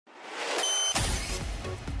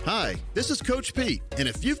Hi, this is Coach Pete, and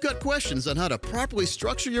if you've got questions on how to properly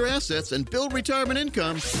structure your assets and build retirement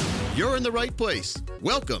income, you're in the right place.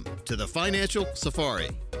 Welcome to the Financial Safari.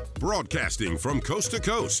 Broadcasting from coast to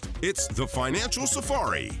coast, it's the Financial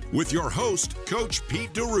Safari with your host, Coach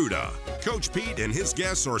Pete D'Arruda. Coach Pete and his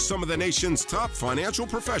guests are some of the nation's top financial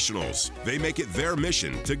professionals. They make it their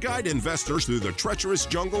mission to guide investors through the treacherous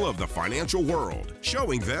jungle of the financial world,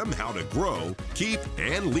 showing them how to grow, keep,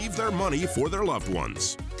 and leave their money for their loved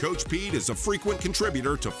ones. Coach Pete is a frequent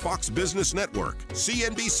contributor to Fox Business Network,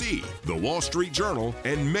 CNBC, The Wall Street Journal,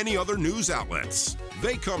 and many other news outlets.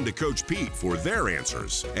 They come to Coach Pete for their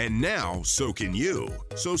answers, and now so can you.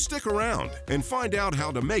 So stick around and find out how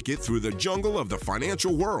to make it through the jungle of the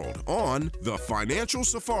financial world on the Financial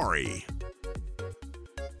Safari.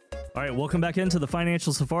 All right, welcome back into the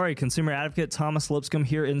Financial Safari. Consumer advocate Thomas Lipscomb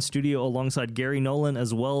here in studio alongside Gary Nolan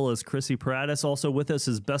as well as Chrissy Paradis. Also with us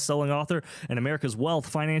is best-selling author and America's Wealth,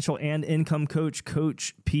 financial and income coach,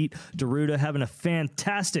 Coach Pete D'Arruda, having a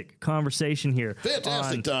fantastic conversation here.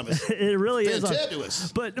 Fantastic, Thomas. It really is.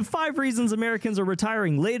 Fantabulous. But 5 reasons Americans are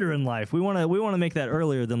retaring later in life. We want to make that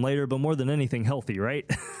earlier than later, but more than anything, healthy, right?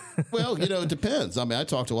 Well, it depends. I mean, I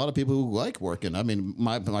talk to a lot of people who like working. I mean,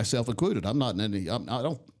 myself included. I'm not in any.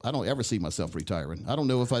 I don't ever see myself retiring. I don't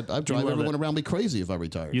know if I'd drive everyone around me crazy if I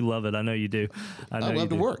retired. You love it. I know you do. I love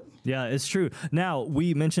to work. Yeah, it's true. Now,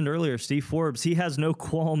 we mentioned earlier, Steve Forbes, he has no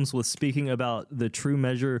qualms with speaking about the true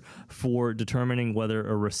measure for determining whether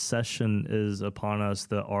a recession is upon us,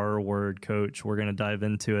 the R word, Coach. We're going to dive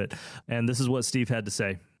into it. And this is what Steve had to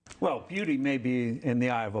say. Well, beauty may be in the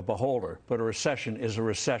eye of a beholder, but a recession is a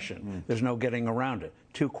recession. There's no getting around it.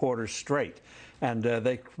 2 quarters straight. And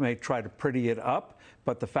they may try to pretty it up,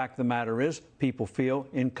 but the fact of the matter is people feel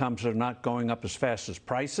incomes are not going up as fast as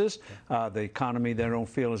prices. The economy, they don't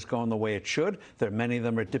feel, is going the way it should. Many of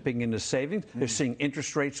them are dipping into savings. They're seeing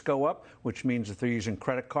interest rates go up, which means if they're using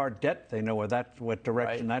credit card debt, they know what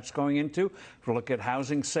direction that's going into. If you look at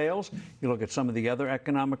housing sales, you look at some of the other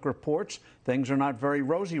economic reports, things are not very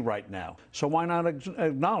rosy right now. So why not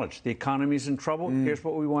acknowledge the economy's in trouble? Here's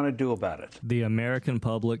what we want to do about it. The American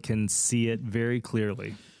public can see it very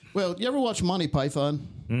clearly. Well, you ever watch Monty Python?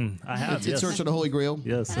 I have. In Search of the Holy Grail.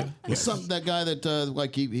 Yes. That guy that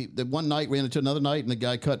that one night ran into another night, and the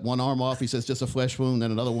guy cut one arm off. He says just a flesh wound,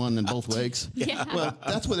 and another one in both legs. Yeah. Well,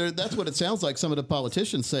 that's what it sounds like. Some of the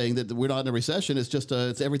politicians saying that we're not in a recession. It's just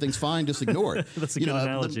everything's fine. Just ignore it. That's a good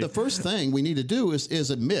analogy. The first thing we need to do is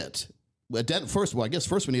admit. First we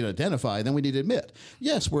need to identify. Then we need to admit.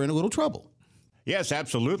 Yes, we're in a little trouble. Yes,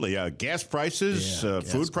 absolutely. Gas prices,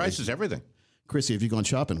 food prices, everything. Chrissy, have you gone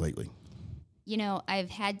shopping lately? I've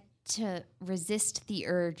had to resist the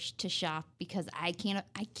urge to shop because I can't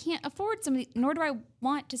afford something, nor do I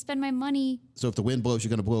want to spend my money. So if the wind blows, you're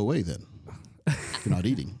going to blow away then. You're not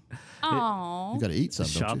eating. Oh, you got to eat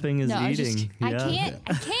something. Shopping is eating. I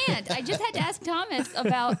can't. I just had to ask Thomas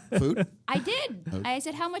about food. I did. I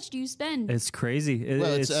said, "How much do you spend?" It's crazy.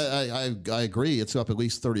 I agree. It's up at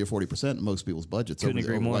least 30 or 40% in most people's budgets. Couldn't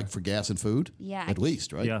agree more. Like for gas and food. Yeah, at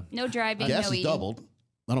least, right? Yeah. No driving. Gas no is eating. doubled.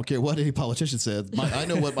 I don't care what any politician said. I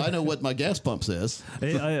know what my gas pump says.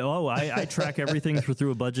 I track everything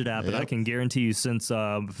through a budget app, and I can guarantee you since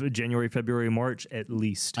January, February, March at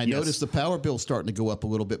least. I noticed the power bill's starting to go up a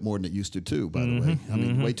little bit more than it used to too, by the way. I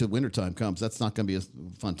mean, wait till wintertime comes. That's not going to be a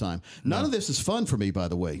fun time. None of this is fun for me, by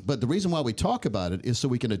the way. But the reason why we talk about it is so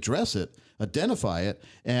we can address it, identify it,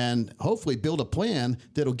 and hopefully build a plan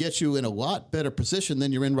that'll get you in a lot better position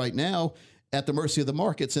than you're in right now, at the mercy of the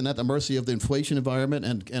markets and at the mercy of the inflation environment.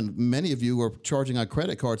 And many of you are charging on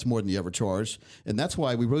credit cards more than you ever charged. And that's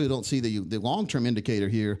why we really don't see the long-term indicator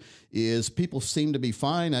here is people seem to be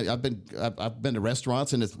fine. I've been to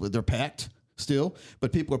restaurants and they're packed still,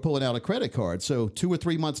 but people are pulling out a credit card. So 2 or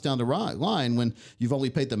 3 months down the line, when you've only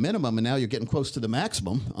paid the minimum and now you're getting close to the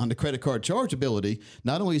maximum on the credit card chargeability,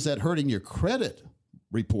 not only is that hurting your credit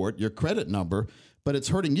report, your credit number, but it's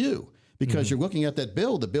hurting you. Because you're looking at that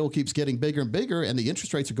bill, the bill keeps getting bigger and bigger, and the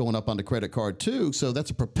interest rates are going up on the credit card too. So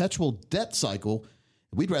that's a perpetual debt cycle.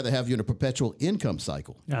 We'd rather have you in a perpetual income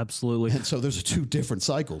cycle. Absolutely. And so those are 2 different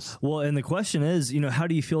cycles. Well, and the question is, how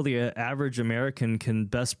do you feel the average American can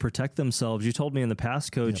best protect themselves? You told me in the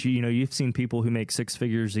past, Coach, you've seen people who make 6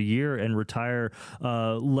 figures a year and retire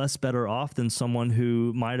less better off than someone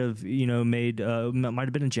who might have, might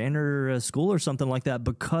have been a janitor at school or something like that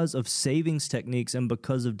because of savings techniques and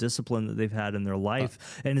because of discipline that they've had in their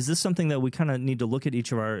life. And is this something that we kind of need to look at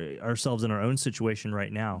each of ourselves in our own situation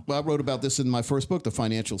right now? Well, I wrote about this in my first book, The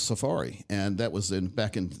Financial Safari, and that was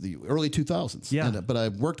back in the early 2000s. Yeah. But I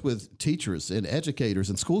worked with teachers and educators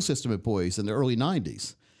and school system employees in the early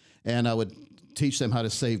 90s, and I would teach them how to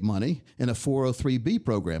save money in a 403B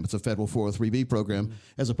program. It's a federal 403B program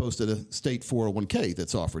as opposed to the state 401k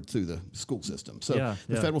that's offered through the school system. So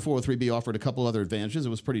the federal 403B offered a couple other advantages. It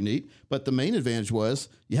was pretty neat. But the main advantage was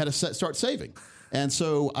you had to start saving. And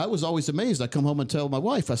so I was always amazed. I come home and tell my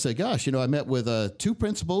wife, I say, gosh, I met with 2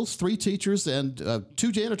 principals, 3 teachers, and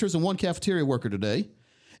 2 janitors and 1 cafeteria worker today.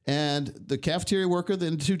 And the cafeteria worker and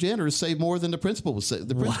the 2 janitors saved more than the principals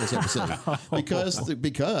ever saved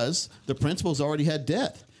because the principals already had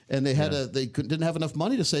debt and they had didn't have enough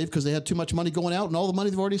money to save because they had too much money going out and all the money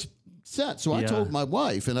they've already set. So I told my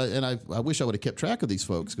wife, and I wish I would have kept track of these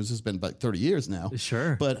folks because it's been about 30 years now.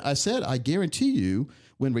 Sure. But I said, I guarantee you,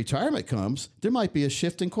 when retirement comes, there might be a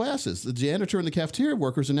shift in classes. The janitor and the cafeteria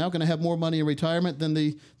workers are now going to have more money in retirement than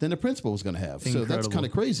the principal was going to have. Incredible. So that's kind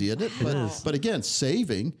of crazy, isn't it? But again,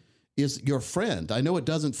 saving is your friend. I know it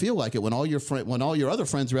doesn't feel like it when all your other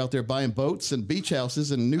friends are out there buying boats and beach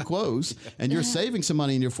houses and new clothes, and you're saving some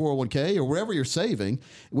money in your 401k or wherever you're saving.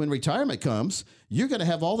 When retirement comes, you're going to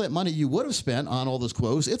have all that money you would have spent on all those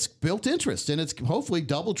clothes. It's built interest, and it's hopefully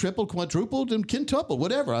double, triple, quadrupled, and quintupled,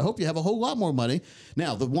 whatever. I hope you have a whole lot more money.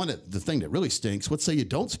 Now, the thing that really stinks, let's say you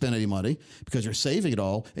don't spend any money because you're saving it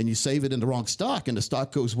all, and you save it in the wrong stock, and the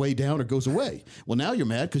stock goes way down or goes away. Well, now you're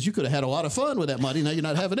mad because you could have had a lot of fun with that money. Now you're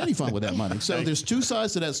not having any fun with that money. So there's 2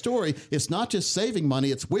 sides to that story. It's not just saving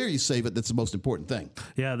money. It's where you save it that's the most important thing.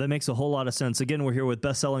 Yeah, that makes a whole lot of sense. Again, we're here with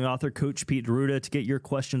best-selling author Coach Pete D'Arruda to get your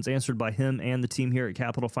questions answered by him and the team here at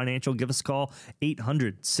Capital Financial. Give us a call,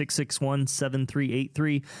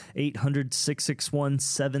 800-661-7383,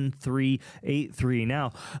 800-661-7383. Now,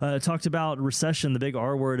 talked about recession, the big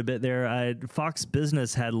R word a bit there. Fox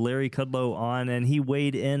Business had Larry Kudlow on, and he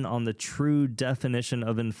weighed in on the true definition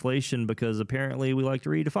of inflation because apparently we like to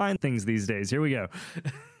redefine things these days. Here we go.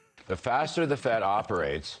 The faster the Fed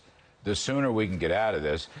operates, the sooner we can get out of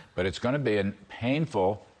this, but it's going to be a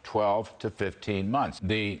painful 12 to 15 months.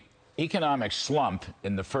 The economic slump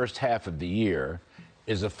in the first half of the year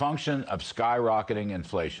is a function of skyrocketing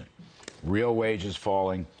inflation. Real wages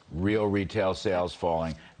falling, real retail sales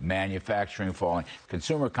falling, manufacturing falling.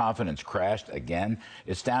 Consumer confidence crashed again.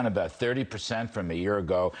 It's down about 30% from a year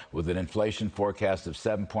ago with an inflation forecast of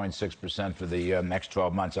 7.6% for the next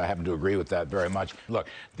 12 months. I happen to agree with that very much. Look,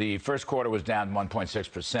 the first quarter was down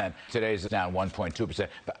 1.6%. Today's down 1.2%.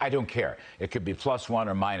 But I don't care. It could be +1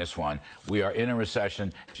 or -1. We are in a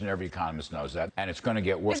recession, and every economist knows that, and it's going to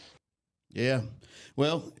get worse. Yeah.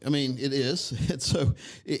 Well, I mean, it is.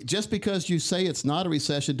 Just because you say it's not a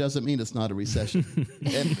recession doesn't mean it's not a recession.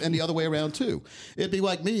 and the other way around, too. It'd be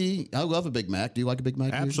like me. I love a Big Mac. Do you like a Big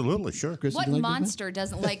Mac? Absolutely, sure. Chris, what monster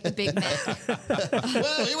doesn't like the Big Mac?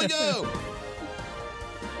 Well, here we go.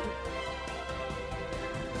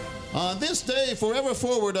 On this day, forever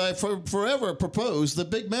forward, I forever propose the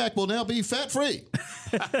Big Mac will now be fat-free.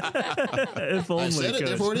 If only, I said it,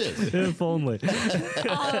 therefore it is. If only.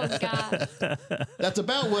 Oh, God. That's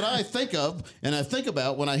about what I think of, and I think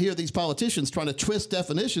about when I hear these politicians trying to twist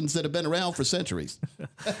definitions that have been around for centuries.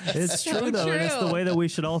 It's true, though, and it's the way that we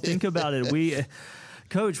should all think about it.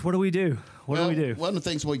 Coach, what do we do? What do we do? One of the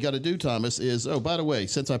things we got to do, Thomas, is, by the way,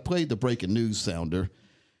 since I played the breaking news sounder,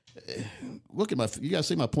 look at you guys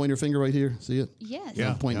see my pointer finger right here? See it? Yes. Yeah,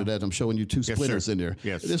 I'm pointing at that. I'm showing you 2 splinters in there.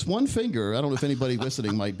 Yes. This one finger, I don't know if anybody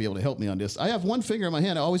listening might be able to help me on this. I have one finger in my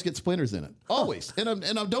hand. I always get splinters in it. Always. And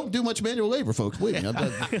I don't do much manual labor, folks. Believe me.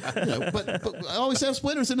 But I always have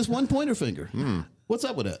splinters in this one pointer finger. What's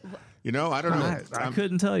up with that? I don't know. I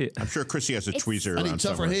couldn't tell you. I'm sure Chrissy has a tweezer. I need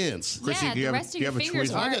tougher hands. Chrissy, yeah, do you the have, rest do you of have your a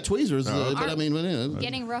fingers tweezer? I got tweezers, but I mean,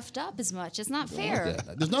 getting roughed up as much. It's not fair.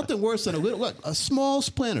 There's nothing worse than a small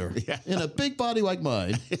splinter in a big body like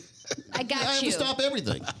mine. I got you. I have to stop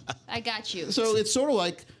everything. I got you. So it's sort of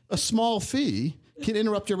like a small fee can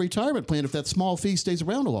interrupt your retirement plan if that small fee stays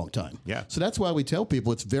around a long time. Yeah. So that's why we tell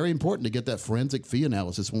people it's very important to get that forensic fee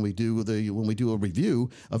analysis when we do a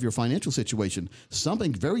review of your financial situation.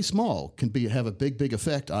 Something very small can have a big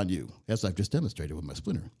effect on you, as I've just demonstrated with my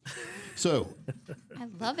splinter. So I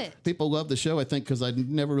love it. People love the show, I think, because I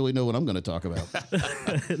never really know what I'm going to talk about.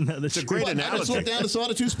 It's a great analogy. I just looked down and saw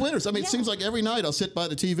the 2 splinters. I mean, it seems like every night I'll sit by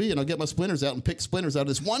the TV and I'll get my splinters out and pick splinters out of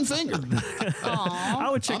this one finger. I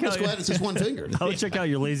would check I'm just glad it's just one finger. I would check out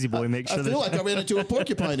your Lazy Boy. Make sure I feel like I ran into a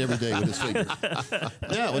porcupine every day with this finger.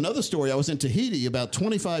 Now, another story. I was in Tahiti about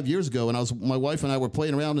 25 years ago, and my wife and I were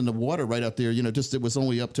playing around in the water right out there. It was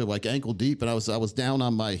only up to like ankle deep, and I was down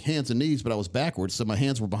on my hands and knees, but I was backwards, so my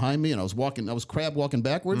hands were behind me, and I was crab walking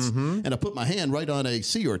backwards, and I put my hand right on a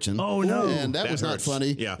sea urchin. Oh no! And that was hurts. not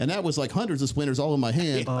funny. Yeah. And that was like hundreds of splinters all in my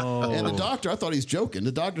hand. Oh. And the doctor, I thought he's joking.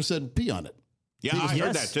 The doctor said, "Pee on it." Yeah, I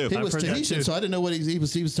heard that too. He was heard that Tahitian, too. so I didn't know what he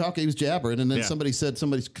was talking. He was jabbering, and then Yeah. somebody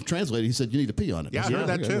translated. He said, "You need to pee on it." Yeah, I heard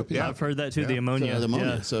that too. Yeah. I've heard that too. The ammonia. So, the ammonia.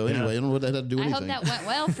 Yeah. So anyway, I don't know what that had to do with I hope anything. that went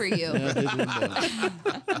well for you.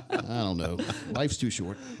 I don't know. Life's too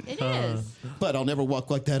short. It is. But I'll never walk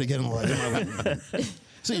like that again in life.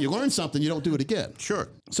 See, you learn something, you don't do it again. Sure.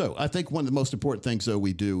 So I think one of the most important things, though,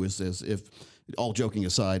 we do is if all joking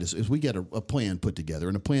aside, is we get a plan put together,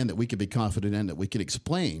 and a plan that we can be confident in, that we can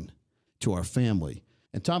explain to our family.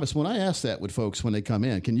 And Thomas, when I ask that with folks when they come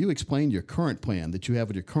in, can you explain your current plan that you have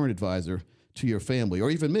with your current advisor to your family,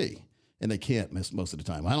 or even me? And they can't most of the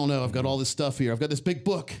time. I don't know. I've got all this stuff here. I've got this big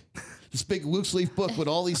book. This big loose leaf book with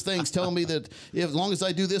all these things telling me that as long as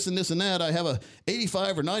I do this and this and that, I have a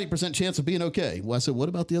 85 or 90% chance of being okay. Well, I said, what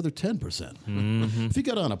about the other 10%? Mm-hmm. If you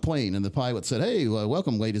got on a plane and the pilot said, hey,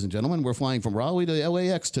 welcome, ladies and gentlemen. We're flying from Raleigh to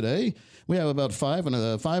LAX today. We have about five and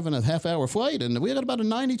a half hour flight, and we got about a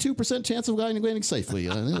 92% chance of landing safely.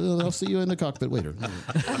 I'll see you in the cockpit later.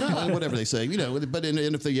 Whatever they say, But and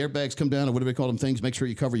if the airbags come down, or whatever they call them things, make sure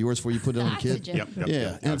you cover yours before you put it on the kid. Yep.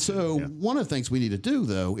 And so one of the things we need to do,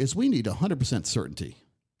 though, is we need 100% certainty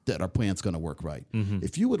that our plan's going to work right. Mm-hmm.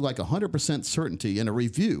 If you would like 100% certainty and a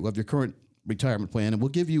review of your current retirement plan, and we'll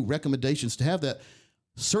give you recommendations to have that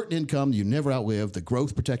certain income you never outlive, the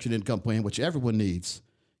growth protection income plan, which everyone needs,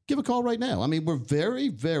 give a call right now. I mean, we're very,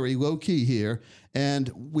 very low key here, and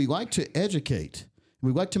we like to educate.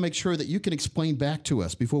 We like to make sure that you can explain back to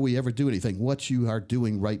us before we ever do anything what you are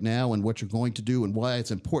doing right now and what you're going to do and why it's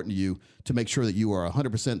important to you to make sure that you are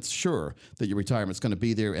 100% sure that your retirement's going to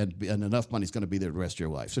be there and enough money's going to be there the rest of your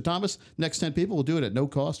life. So, Thomas, next 10 people will do it at no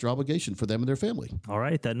cost or obligation for them and their family. All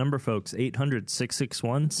right, that number, folks,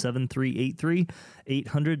 800-661-7383,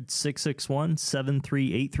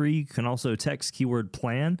 800-661-7383. You can also text keyword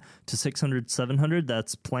plan to 600-700.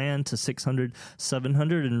 That's plan to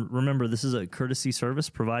 600-700. And remember, this is a courtesy service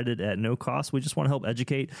provided at no cost. We just want to help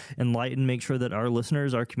educate, enlighten, make sure that our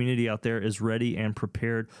listeners, our community out there is ready and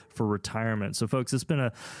prepared for retirement. So, folks, it's been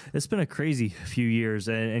a crazy few years,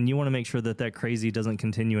 and you want to make sure that crazy doesn't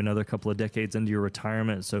continue another couple of decades into your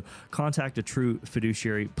retirement. So contact a true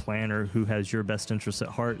fiduciary planner who has your best interests at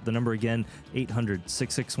heart. The number again,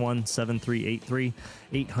 800-661-7383,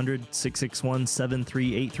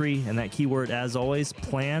 800-661-7383, and that keyword, as always,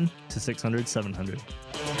 plan to 600-700.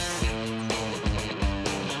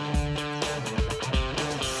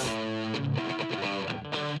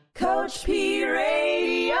 Coach P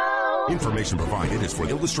Radio. Information provided is for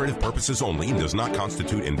illustrative purposes only and does not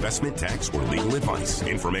constitute investment, tax, or legal advice.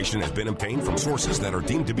 Information has been obtained from sources that are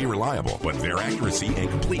deemed to be reliable, but their accuracy and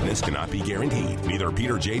completeness cannot be guaranteed. Neither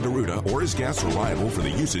Peter J. Deruta or his guests are liable for the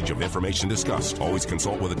usage of information discussed. Always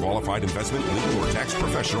consult with a qualified investment, legal, or tax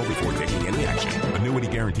professional before taking any action. Annuity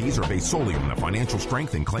guarantees are based solely on the financial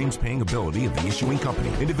strength and claims-paying ability of the issuing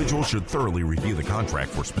company. Individuals should thoroughly review the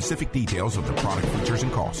contract for specific details of the product features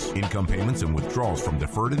and costs. Income payments and withdrawals from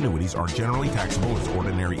deferred annuities are generally taxable as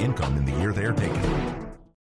ordinary income in the year they are taken.